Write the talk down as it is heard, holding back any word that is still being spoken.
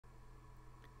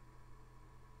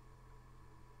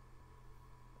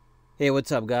Hey,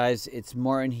 what's up, guys? It's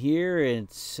Martin here.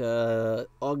 It's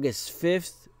August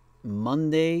 5th,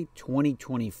 Monday,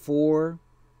 2024.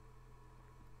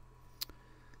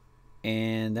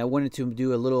 And I wanted to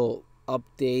do a little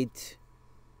update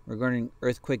regarding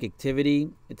earthquake activity.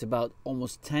 It's about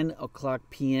almost 10 o'clock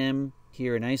p.m.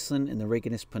 here in Iceland in the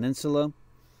Reykjanes Peninsula.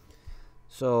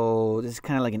 So this is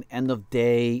kind of like an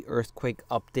end-of-day earthquake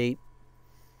update.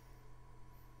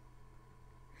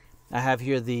 I have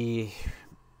here the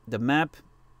map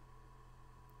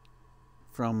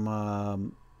from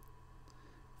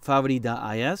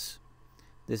favori.is.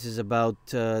 This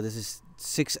is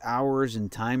 6 hours in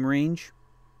time range.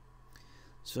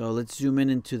 So let's zoom in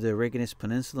into the Reykjanes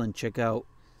Peninsula and check out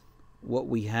what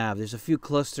we have. There's a few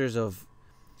clusters of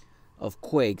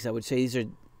quakes. I would say these are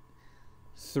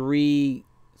three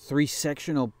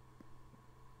sectional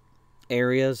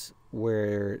areas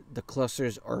where the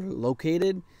clusters are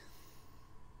located.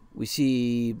 We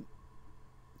see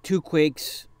two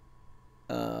quakes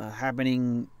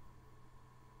happening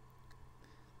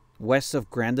west of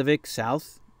Grandavik,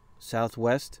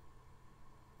 southwest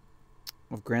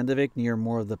of Grandavik, near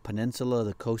more of the peninsula,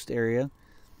 the coast area,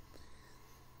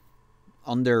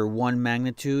 under 1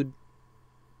 magnitude.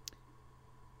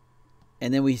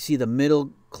 And then we see the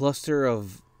middle cluster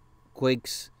of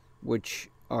quakes, which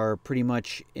are pretty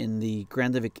much in the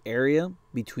Grandavik area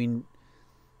between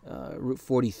Route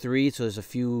 43. So there's a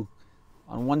few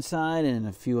on one side and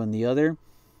a few on the other,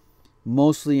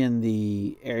 mostly in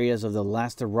the areas of the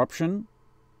last eruption,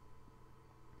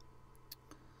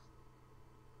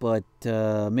 but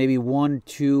maybe 1,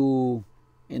 2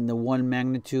 in the 1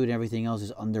 magnitude. Everything else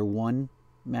is under 1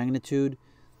 magnitude.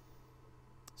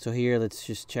 So here, let's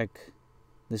just check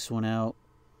this one out.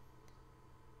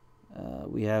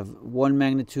 We have 1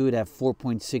 magnitude at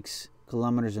 4.6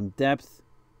 kilometers in depth.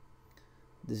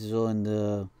 This is all in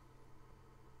the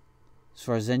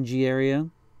Svarzengi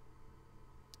area.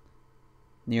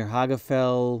 Near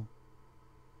Hagafell.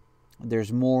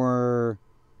 There's more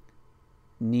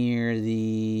near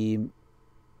the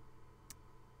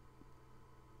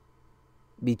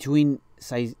between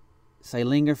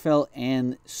Seilingarfell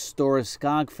and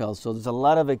stora-skogfell. So there's a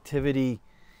lot of activity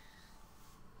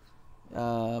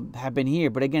happen here,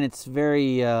 but again, it's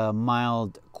very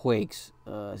mild quakes.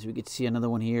 As we can see, another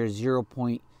one here,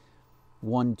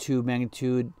 0.12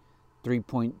 magnitude,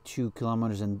 3.2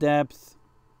 kilometers in depth.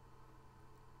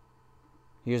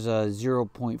 Here's a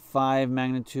 0.5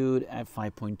 magnitude at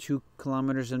 5.2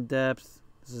 kilometers in depth.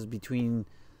 This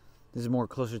is more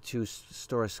closer to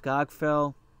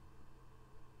stora-skogfell.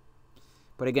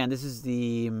 But again, this is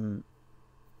the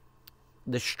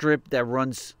strip that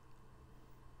runs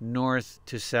north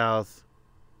to south,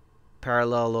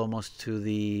 parallel almost to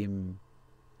the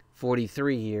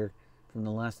 43 here from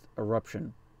the last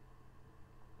eruption.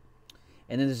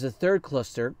 And then there's a third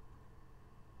cluster,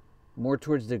 more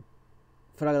towards the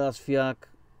Fragadarsfjall,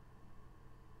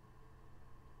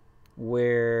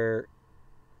 where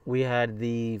we had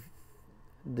the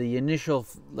initial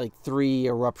 3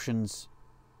 eruptions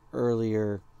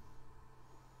earlier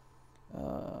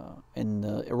in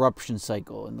the eruption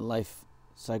cycle, in the life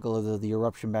cycle of the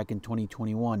eruption back in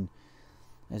 2021.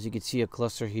 As you can see, a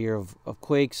cluster here of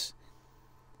quakes,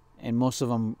 and most of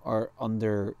them are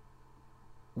under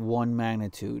 1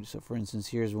 magnitude. So for instance,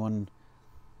 here's one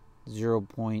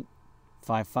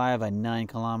 0.55 at 9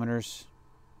 kilometers.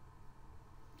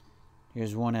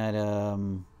 Here's one at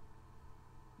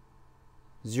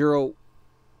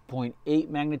 0.8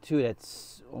 magnitude at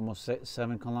almost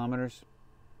 7 kilometers.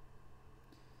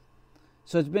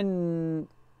 So it's been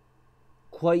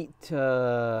quite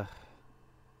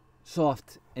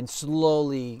soft and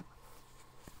slowly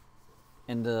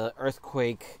in the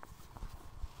earthquake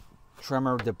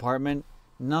tremor department.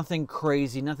 Nothing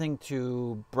crazy, nothing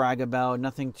to brag about,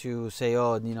 nothing to say,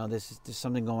 oh, there's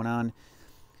something going on.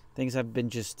 Things have been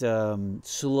just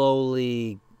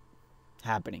slowly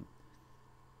happening.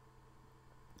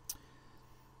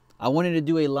 I wanted to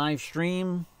do a live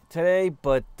stream today,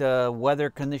 but weather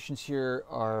conditions here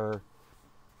are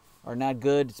not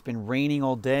good. It's been raining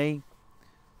all day.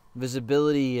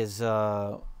 Visibility is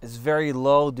very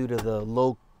low due to the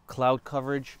low cloud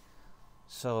coverage.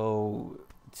 So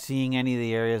seeing any of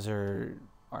the areas are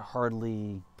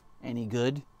hardly any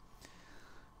good.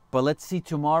 But let's see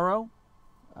tomorrow.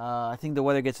 I think the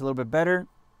weather gets a little bit better.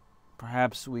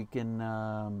 Perhaps we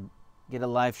can get a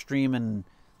live stream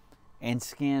and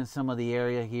scan some of the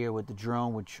area here with the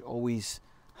drone, which always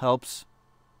helps.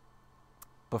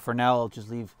 But for now, I'll just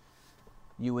leave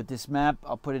you with this map.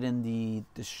 I'll put it in the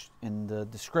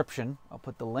description. I'll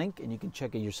put the link, and you can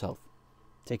check it yourself.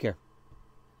 Take care.